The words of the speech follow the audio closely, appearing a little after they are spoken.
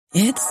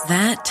It's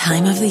that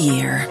time of the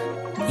year.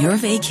 Your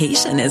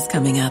vacation is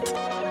coming up.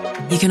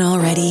 You can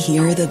already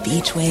hear the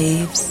beach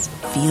waves,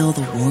 feel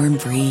the warm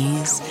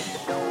breeze,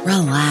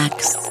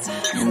 relax,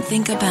 and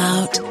think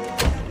about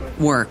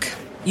work.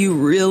 You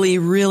really,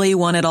 really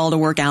want it all to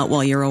work out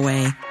while you're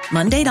away.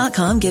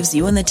 Monday.com gives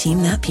you and the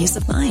team that peace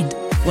of mind.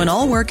 When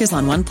all work is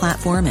on one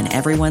platform and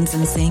everyone's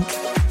in sync,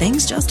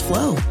 things just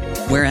flow.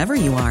 Wherever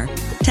you are,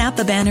 tap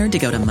the banner to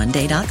go to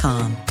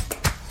Monday.com.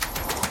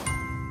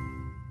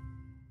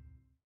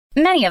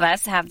 Many of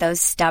us have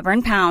those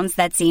stubborn pounds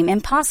that seem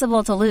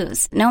impossible to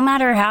lose, no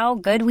matter how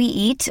good we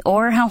eat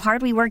or how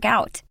hard we work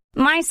out.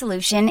 My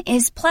solution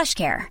is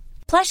PlushCare.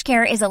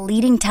 PlushCare is a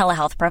leading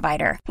telehealth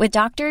provider with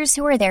doctors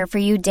who are there for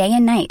you day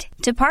and night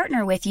to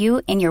partner with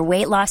you in your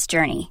weight loss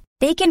journey.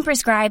 They can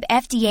prescribe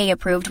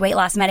FDA-approved weight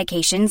loss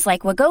medications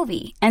like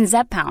Wegovy and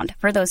Zepbound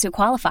for those who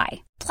qualify.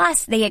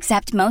 Plus, they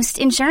accept most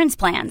insurance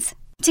plans.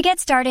 To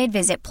get started,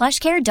 visit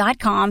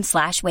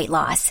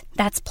plushcare.com/weightloss.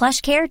 That's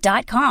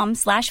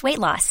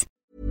plushcare.com/weightloss.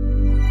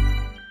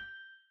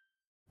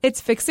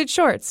 It's Fix It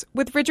Shorts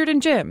with Richard and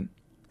Jim.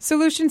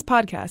 Solutions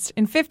podcast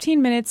in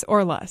 15 minutes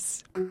or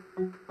less.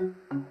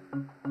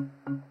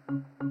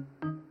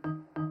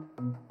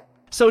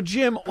 So,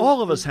 Jim,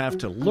 all of us have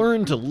to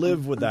learn to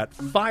live with that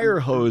fire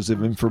hose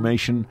of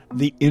information,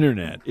 the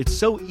internet. It's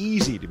so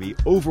easy to be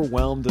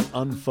overwhelmed and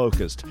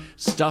unfocused.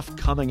 Stuff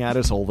coming at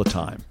us all the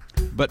time.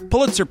 But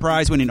Pulitzer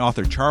Prize-winning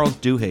author Charles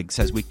Duhigg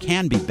says we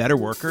can be better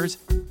workers,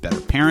 better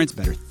parents,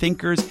 better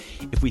thinkers,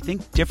 if we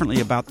think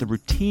differently about the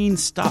routine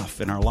stuff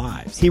in our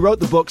lives. He wrote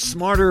the book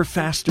Smarter,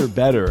 Faster,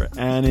 Better.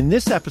 And in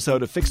this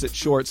episode of Fix It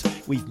Shorts,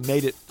 we've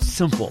made it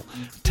simple,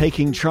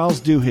 taking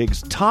Charles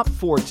Duhigg's top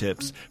 4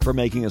 tips for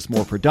making us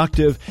more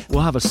productive.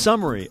 We'll have a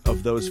summary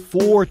of those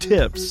 4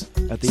 tips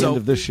at the end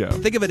of this show.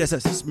 Think of it as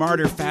a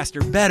smarter,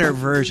 faster, better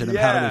version of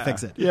how do we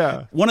fix it.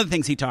 Yeah. One of the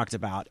things he talks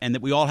about, and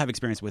that we all have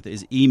experience with,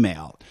 is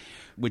email,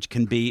 which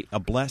can be a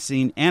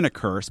blessing and a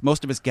curse.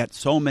 Most of us get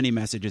so many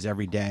messages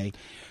every day.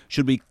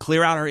 Should we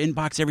clear out our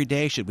inbox every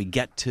day? Should we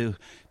get to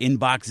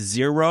inbox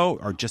 0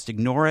 or just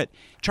ignore it?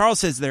 Charles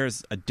says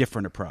there's a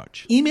different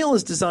approach. Email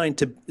is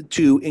designed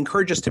to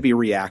encourage us to be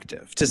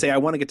reactive, to say, I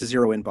want to get to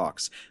 0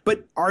 inbox.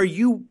 But are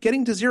you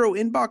getting to 0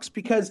 inbox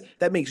because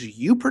that makes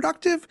you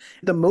productive?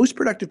 The most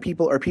productive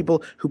people are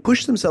people who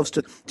push themselves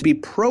to be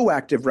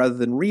proactive rather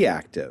than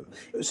reactive.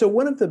 So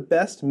one of the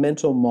best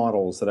mental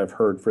models that I've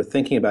heard for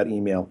thinking about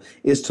email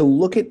is to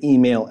look at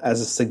email as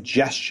a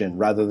suggestion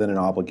rather than an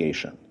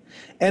obligation.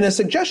 And a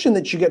suggestion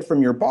that you get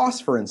from your boss,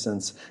 for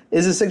instance,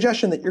 is a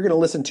suggestion that you're going to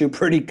listen to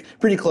pretty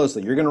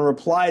closely. You're going to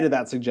reply to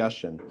that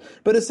suggestion.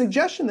 But a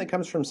suggestion that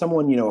comes from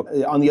someone,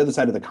 on the other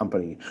side of the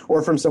company,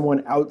 or from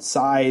someone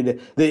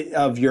outside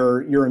of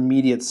your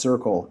immediate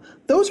circle,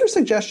 those are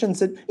suggestions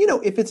that,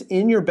 if it's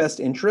in your best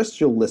interest,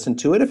 you'll listen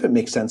to it if it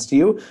makes sense to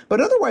you.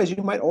 But otherwise,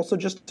 you might also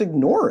just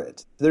ignore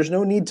it. There's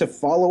no need to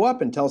follow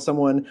up and tell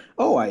someone,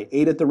 oh, I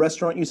ate at the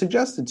restaurant you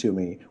suggested to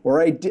me,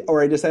 or I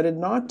decided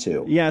not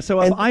to. Yeah,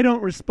 so if I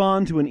don't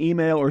respond to an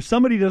email, or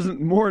somebody doesn't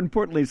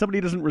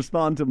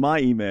respond to my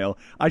email,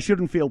 I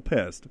shouldn't feel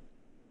pissed.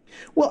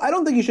 Well, I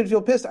don't think you should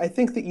feel pissed. I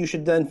think that you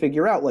should then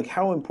figure out,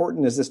 how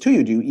important is this to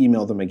you? Do you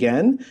email them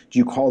again? Do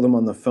you call them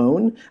on the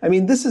phone? I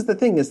mean, this is the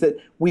thing, is that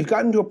we've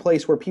gotten to a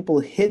place where people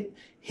hit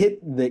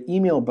the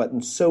email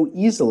button so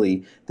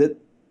easily that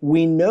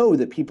we know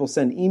that people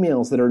send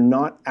emails that are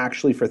not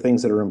actually for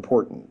things that are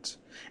important.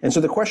 And so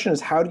the question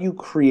is, how do you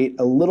create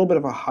a little bit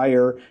of a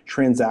higher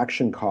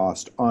transaction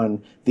cost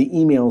on the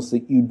emails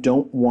that you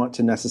don't want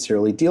to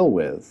necessarily deal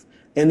with?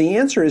 And the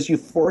answer is you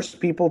force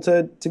people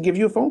to give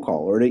you a phone call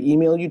or to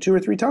email you 2 or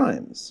 3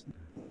 times.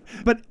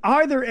 But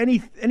are there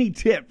any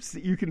tips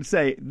that you can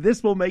say,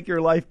 this will make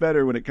your life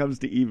better when it comes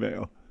to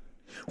email?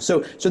 So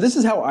this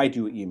is how I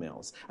do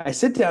emails. I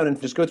sit down and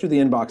just go through the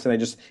inbox and I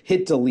just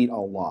hit delete a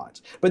lot.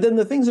 But then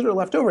the things that are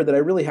left over that I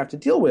really have to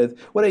deal with,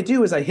 what I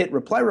do is I hit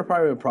reply.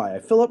 I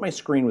fill up my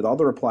screen with all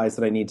the replies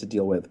that I need to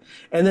deal with.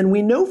 And then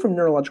we know from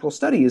neurological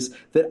studies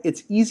that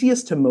it's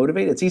easiest to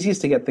motivate, it's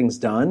easiest to get things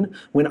done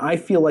when I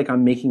feel like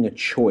I'm making a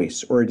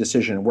choice or a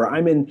decision where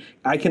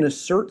I can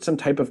assert some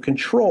type of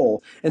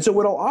control. And so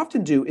what I'll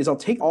often do is I'll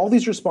take all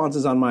these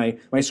responses on my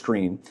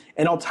screen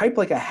and I'll type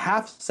a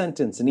half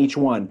sentence in each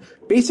one,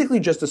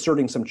 basically just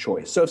asserting some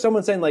choice. So if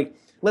someone's saying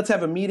let's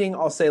have a meeting,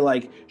 I'll say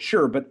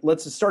sure, but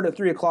let's start at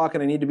 3:00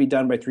 and I need to be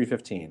done by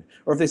 3:15.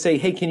 Or if they say,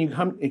 hey, can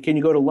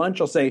you go to lunch?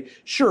 I'll say,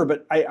 sure,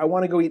 but I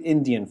want to go eat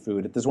Indian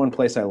food at this one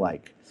place I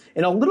like.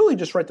 And I'll literally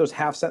just write those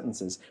half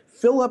sentences,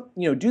 fill up,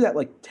 do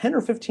that 10 or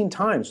 15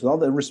 times with all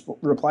the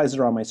replies that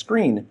are on my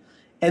screen.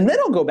 And then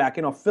I'll go back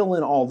and I'll fill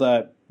in all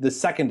the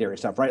secondary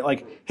stuff,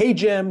 right? Hey,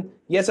 Jim,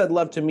 yes, I'd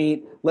love to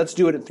meet. Let's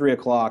do it at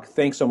 3:00.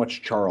 Thanks so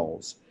much,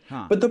 Charles.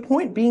 But the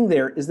point being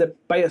there is that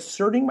by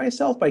asserting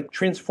myself, by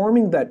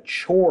transforming that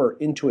chore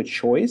into a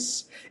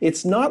choice,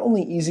 it's not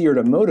only easier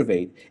to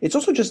motivate, it's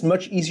also just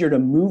much easier to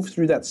move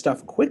through that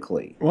stuff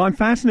quickly. Well, I'm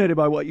fascinated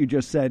by what you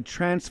just said,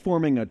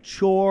 transforming a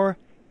chore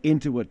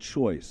into a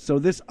choice. So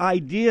this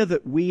idea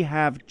that we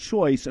have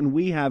choice and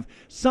we have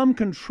some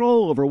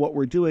control over what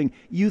we're doing,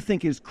 you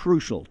think is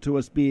crucial to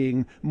us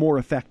being more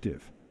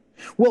effective.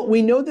 Well,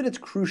 we know that it's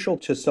crucial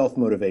to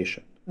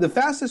self-motivation. The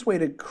fastest way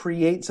to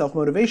create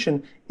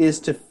self-motivation is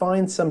to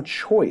find some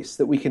choice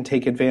that we can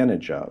take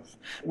advantage of.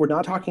 We're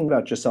not talking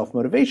about just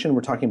self-motivation,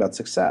 we're talking about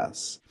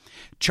success.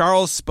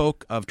 Charles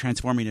spoke of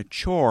transforming a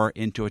chore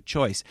into a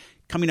choice,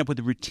 coming up with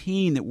a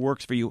routine that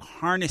works for you,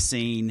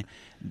 harnessing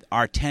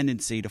our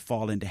tendency to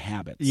fall into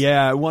habits.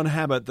 Yeah, one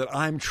habit that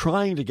I'm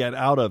trying to get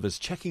out of is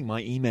checking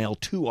my email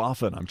too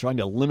often. I'm trying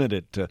to limit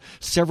it to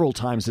several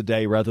times a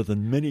day rather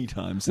than many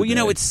times a day. Well, you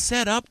know, it's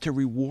set up to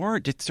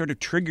reward, to sort of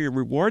trigger your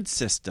reward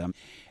system.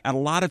 And a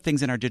lot of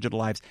things in our digital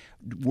lives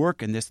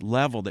work in this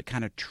level that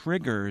kind of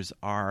triggers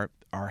our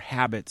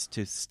habits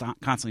to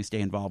constantly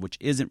stay involved, which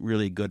isn't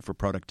really good for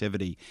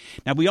productivity.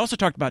 Now, we also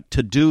talked about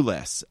to-do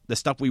lists, the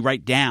stuff we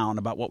write down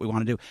about what we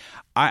want to do.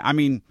 I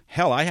mean,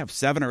 hell, I have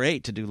 7 or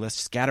 8 to-do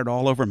lists scattered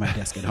all over my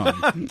desk at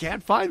home.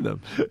 Can't find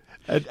them.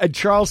 And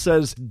Charles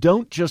says,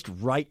 don't just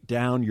write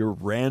down your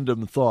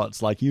random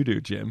thoughts like you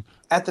do, Jim.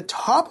 At the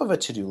top of a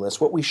to-do list,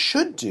 what we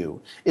should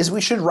do is we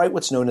should write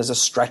what's known as a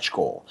stretch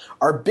goal.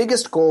 Our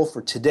biggest goal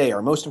for today,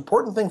 our most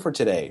important thing for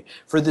today,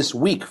 for this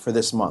week, for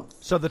this month.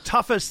 So the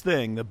toughest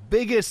thing, the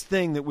biggest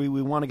thing that we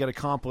want to get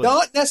accomplished.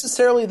 Not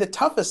necessarily the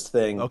toughest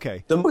thing.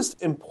 Okay. The most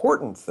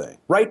important thing,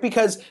 right?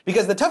 Because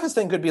the toughest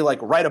thing could be like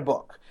write a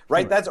book,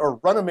 right? Or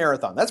run a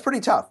marathon. That's pretty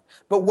tough.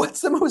 But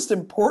what's the most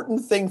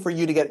important thing for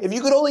you to get? If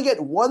you could only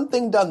get one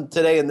thing done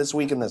today and this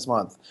week and this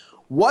month,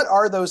 what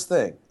are those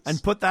things?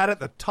 And put that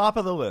at the top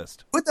of the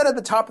list. Put that at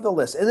the top of the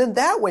list. And then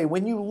that way,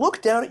 when you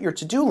look down at your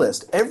to-do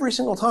list every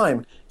single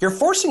time, you're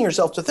forcing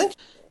yourself to think,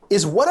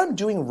 is what I'm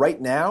doing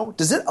right now,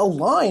 does it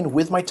align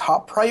with my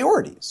top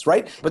priorities,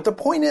 right? But the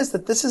point is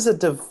that this is a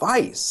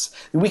device.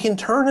 We can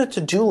turn a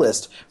to-do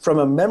list from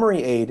a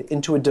memory aid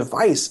into a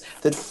device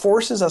that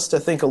forces us to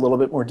think a little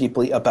bit more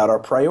deeply about our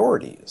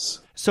priorities.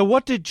 So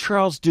what did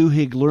Charles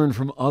Duhigg learn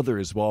from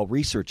others while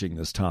researching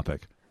this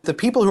topic? The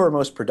people who are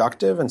most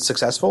productive and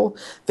successful,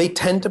 they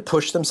tend to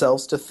push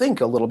themselves to think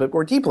a little bit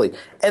more deeply.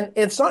 And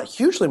it's not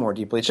hugely more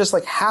deeply, it's just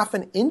like half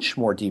an inch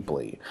more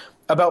deeply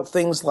about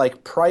things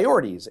like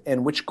priorities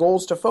and which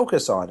goals to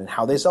focus on and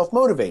how they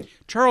self-motivate.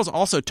 Charles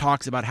also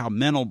talks about how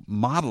mental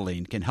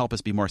modeling can help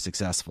us be more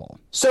successful.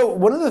 So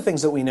one of the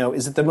things that we know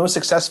is that the most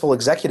successful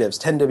executives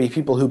tend to be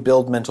people who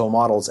build mental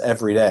models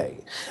every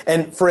day.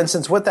 And for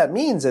instance, what that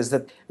means is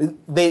that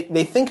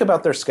they think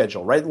about their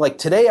schedule, right? Like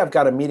today I've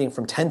got a meeting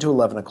from 10 to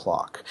 11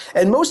 o'clock.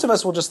 And most of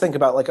us will just think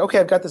about like, okay,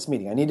 I've got this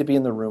meeting. I need to be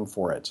in the room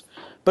for it.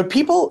 But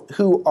people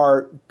who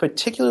are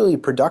particularly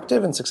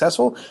productive and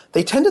successful,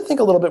 they tend to think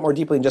a little bit more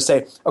deeply and just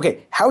say,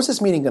 okay, how's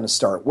this meeting going to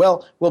start?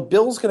 Well,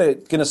 Bill's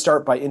going to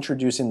start by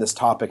introducing this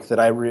topic that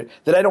I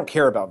don't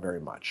care about very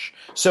much.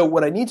 So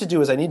what I need to do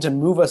is I need to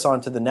move us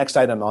on to the next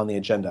item on the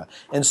agenda.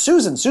 And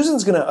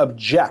Susan's going to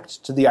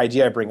object to the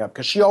idea I bring up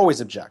because she always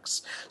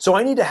objects. So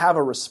I need to have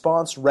a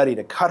response ready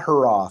to cut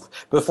her off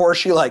before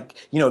she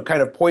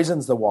kind of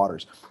poisons the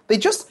waters.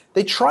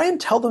 They try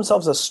and tell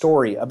themselves a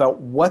story about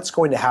what's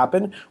going to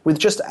happen with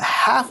just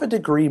half a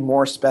degree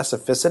more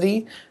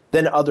specificity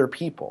than other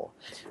people.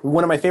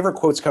 One of my favorite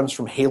quotes comes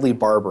from Haley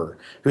Barbour,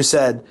 who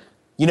said,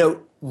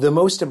 the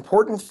most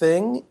important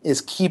thing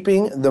is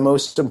keeping the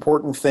most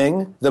important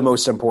thing the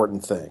most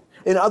important thing.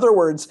 In other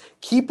words,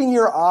 keeping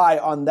your eye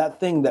on that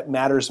thing that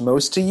matters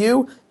most to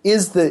you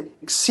is the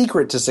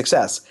secret to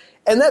success.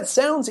 And that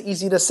sounds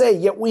easy to say,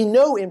 yet we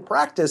know in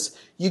practice,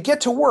 you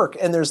get to work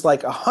and there's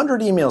like 100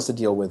 emails to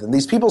deal with and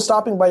these people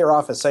stopping by your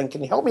office saying,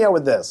 can you help me out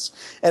with this?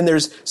 And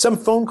there's some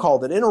phone call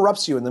that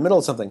interrupts you in the middle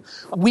of something.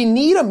 We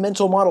need a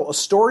mental model, a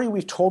story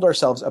we've told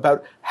ourselves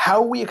about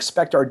how we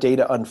expect our day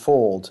to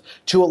unfold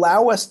to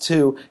allow us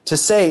to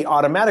say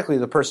automatically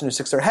to the person who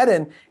sticks their head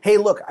in, hey,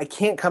 look, I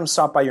can't come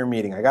stop by your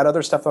meeting. I got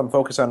other stuff I'm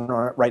focused on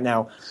right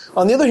now.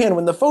 On the other hand,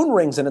 when the phone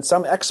rings and it's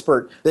some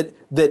expert that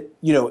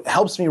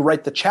helps me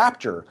write the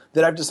chapter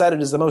that I've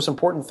decided is the most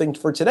important thing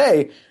for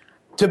today,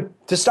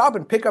 to stop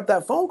and pick up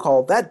that phone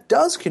call, that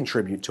does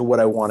contribute to what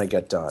I want to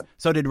get done.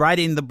 So did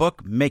writing the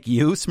book make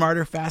you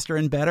smarter, faster,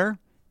 and better?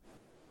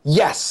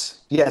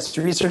 Yes.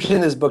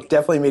 Researching this book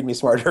definitely made me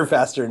smarter,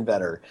 faster, and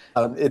better.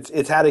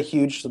 It's had a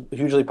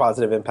hugely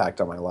positive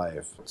impact on my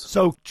life.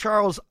 So,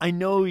 Charles, I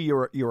know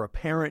you're a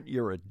parent,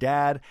 you're a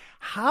dad.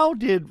 How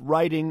did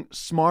writing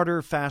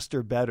Smarter,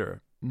 Faster,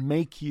 Better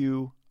make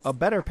you a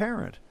better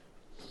parent?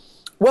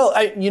 Well,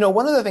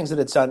 one of the things that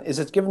it's done is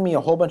it's given me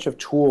a whole bunch of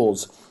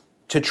tools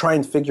to try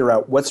and figure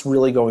out what's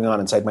really going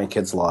on inside my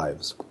kids'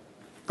 lives.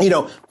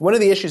 One of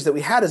the issues that we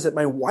had is that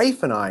my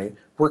wife and I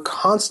were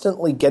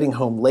constantly getting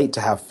home late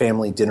to have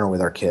family dinner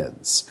with our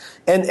kids.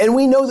 And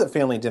we know that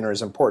family dinner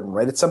is important,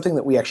 right? It's something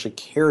that we actually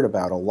cared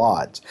about a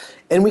lot.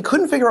 And we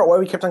couldn't figure out why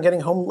we kept on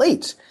getting home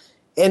late.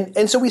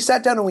 And so we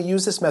sat down and we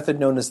used this method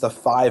known as the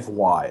 5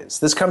 whys.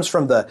 This comes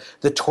from the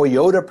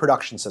Toyota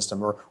production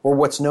system, or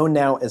what's known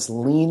now as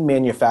lean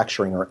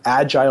manufacturing or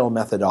agile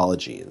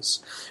methodologies.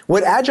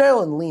 What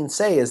agile and lean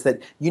say is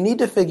that you need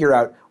to figure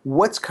out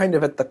what's kind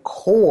of at the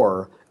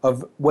core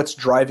of what's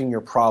driving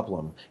your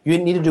problem. You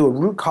need to do a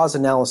root cause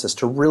analysis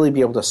to really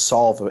be able to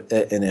solve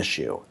an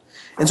issue.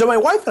 And so my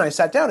wife and I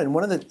sat down, and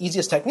one of the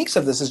easiest techniques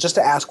of this is just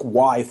to ask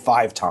why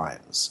 5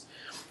 times.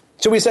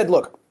 So we said,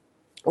 look,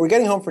 we're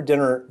getting home for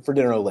dinner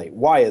late.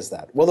 Why is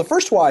that? Well, the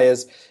first why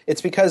is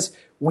it's because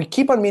we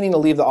keep on meaning to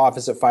leave the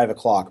office at 5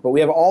 o'clock, but we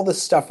have all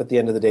this stuff at the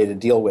end of the day to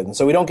deal with, and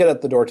so we don't get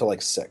at the door till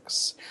like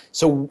 6.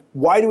 So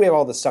why do we have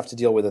all this stuff to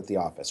deal with at the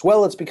office?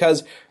 Well, it's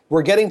because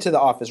we're getting to the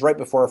office right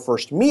before our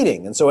first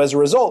meeting, and so as a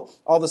result,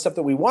 all the stuff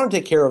that we want to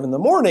take care of in the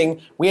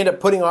morning, we end up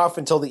putting off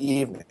until the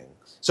evening.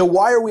 So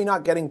why are we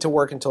not getting to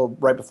work until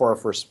right before our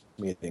first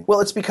meeting? Well,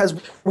 it's because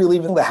we're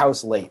leaving the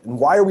house late. And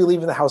why are we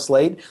leaving the house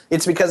late?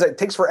 It's because it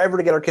takes forever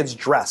to get our kids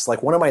dressed.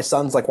 Like one of my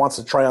sons wants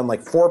to try on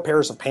 4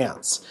 pairs of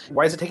pants.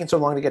 Why is it taking so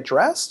long to get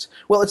dressed?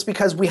 Well, it's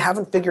because we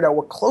haven't figured out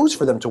what clothes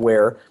for them to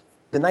wear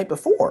the night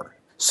before.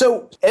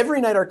 So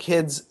every night our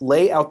kids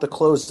lay out the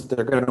clothes that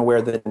they're going to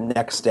wear the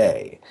next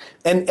day.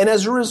 And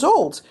as a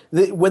result,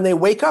 when they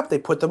wake up, they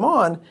put them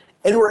on,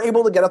 and we're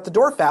able to get out the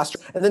door faster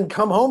and then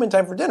come home in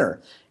time for dinner.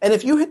 And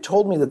if you had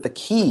told me that the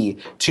key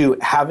to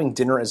having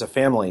dinner as a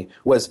family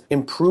was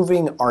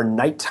improving our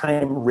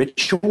nighttime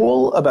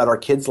ritual about our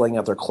kids laying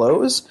out their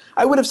clothes,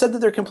 I would have said that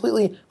they're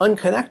completely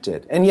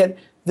unconnected. And yet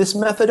this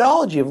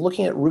methodology of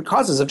looking at root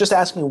causes, of just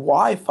asking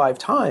why 5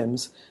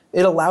 times,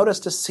 it allowed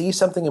us to see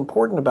something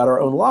important about our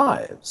own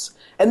lives.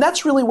 And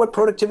that's really what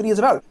productivity is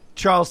about.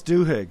 Charles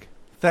Duhigg,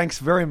 thanks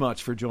very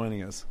much for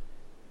joining us.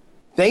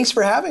 Thanks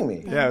for having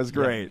me. Yeah, it was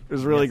great. It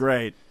was really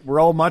great. We're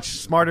all much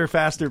smarter,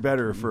 faster,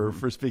 better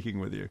for speaking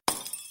with you.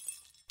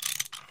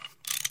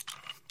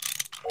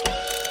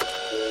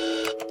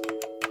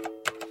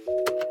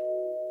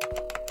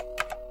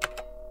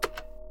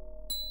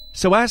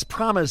 So as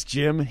promised,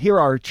 Jim, here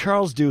are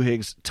Charles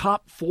Duhigg's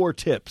top 4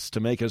 tips to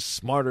make us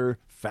smarter,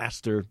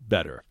 faster,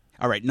 better.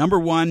 All right, number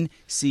 1,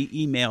 see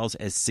emails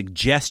as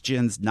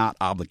suggestions, not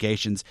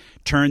obligations.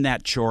 Turn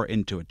that chore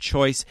into a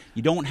choice.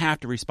 You don't have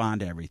to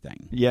respond to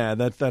everything. Yeah,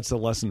 that's a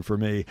lesson for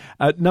me.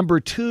 Number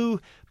 2,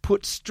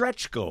 put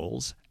stretch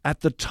goals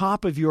at the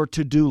top of your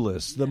to-do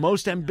list. The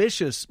most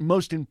ambitious,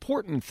 most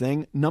important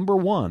thing, number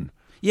 1.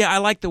 Yeah, I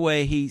like the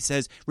way he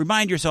says,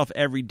 remind yourself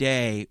every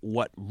day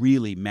what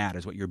really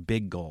matters, what your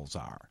big goals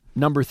are.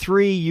 Number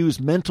 3,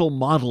 use mental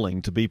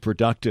modeling to be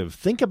productive.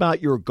 Think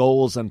about your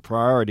goals and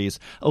priorities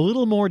a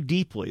little more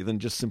deeply than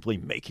just simply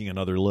making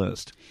another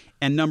list.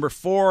 And number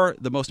 4,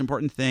 the most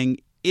important thing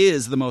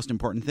is the most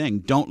important thing.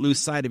 Don't lose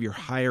sight of your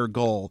higher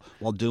goal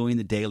while doing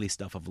the daily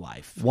stuff of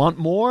life. Want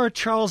more?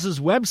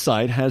 Charles's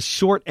website has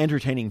short,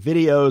 entertaining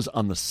videos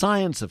on the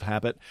science of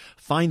habit.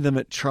 Find them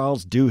at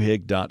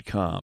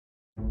charlesduhigg.com.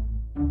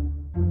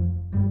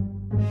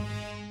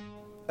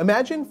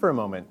 Imagine for a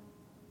moment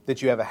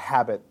that you have a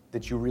habit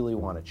that you really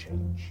want to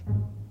change.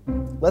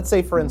 Let's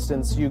say, for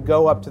instance, you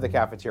go up to the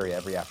cafeteria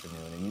every afternoon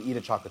and you eat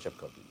a chocolate chip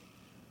cookie.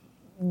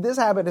 This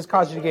habit has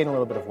caused you to gain a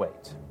little bit of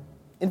weight.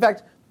 In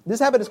fact, this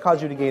habit has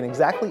caused you to gain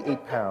exactly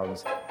 8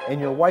 pounds, and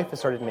your wife has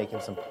started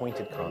making some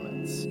pointed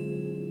comments.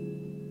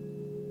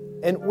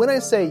 And when I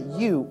say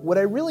you, what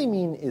I really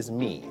mean is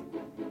me,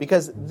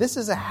 because this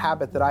is a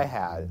habit that I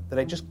had that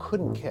I just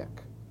couldn't kick.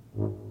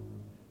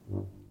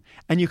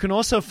 And you can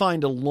also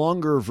find a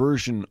longer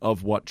version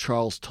of what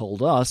Charles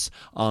told us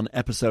on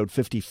episode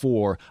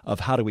 54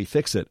 of How Do We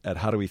Fix It at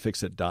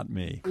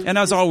howdowefixit.me. And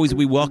as always,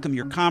 we welcome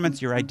your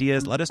comments, your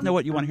ideas. Let us know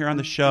what you want to hear on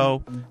the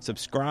show.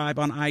 Subscribe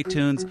on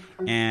iTunes.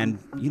 And,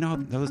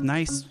 those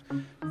nice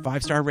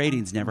 5-star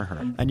ratings never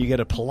hurt. And you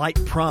get a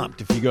polite prompt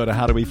if you go to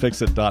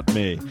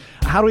howdowefixit.me.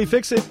 How Do We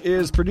Fix It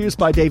is produced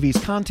by Davies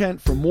Content.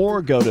 For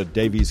more, go to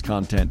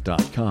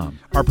daviescontent.com.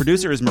 Our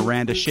producer is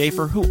Miranda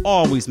Schaefer, who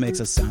always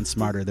makes us sound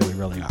smarter than we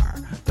really are.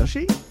 Does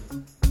she?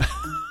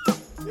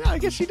 Yeah, I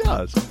guess she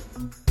does.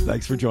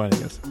 Thanks for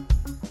joining us.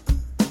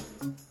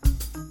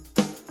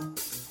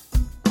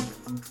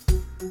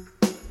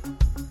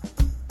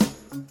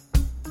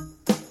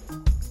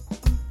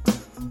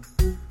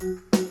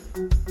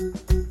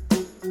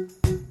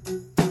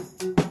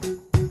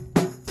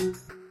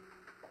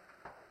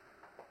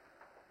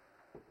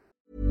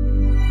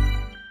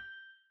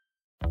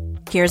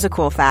 Here's a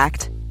cool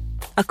fact.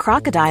 A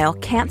crocodile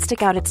can't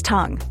stick out its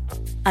tongue.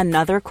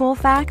 Another cool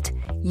fact,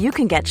 you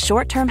can get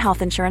short-term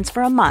health insurance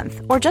for a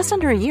month or just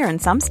under a year in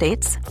some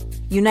states.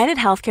 United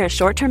Healthcare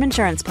short-term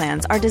insurance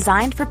plans are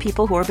designed for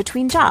people who are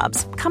between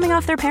jobs, coming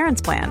off their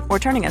parents' plan, or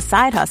turning a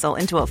side hustle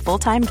into a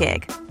full-time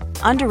gig.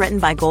 Underwritten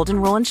by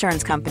Golden Rule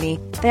Insurance Company,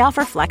 they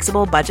offer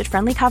flexible,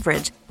 budget-friendly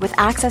coverage with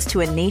access to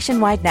a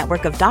nationwide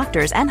network of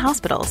doctors and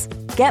hospitals.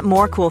 Get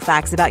more cool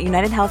facts about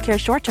United Healthcare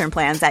short-term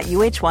plans at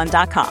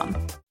uh1.com.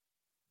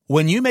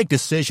 When you make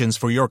decisions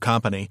for your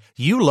company,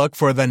 you look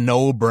for the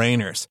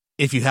no-brainers.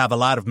 If you have a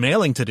lot of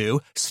mailing to do,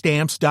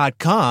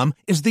 Stamps.com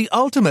is the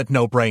ultimate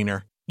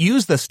no-brainer.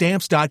 Use the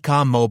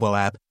Stamps.com mobile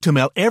app to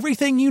mail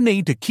everything you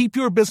need to keep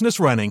your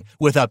business running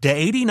with up to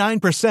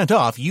 89%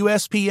 off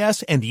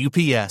USPS and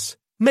UPS.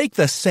 Make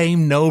the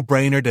same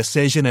no-brainer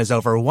decision as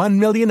over 1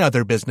 million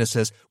other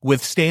businesses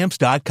with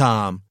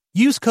Stamps.com.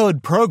 Use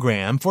code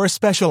PROGRAM for a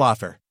special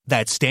offer.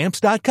 That's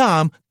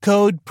Stamps.com,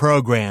 code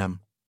PROGRAM.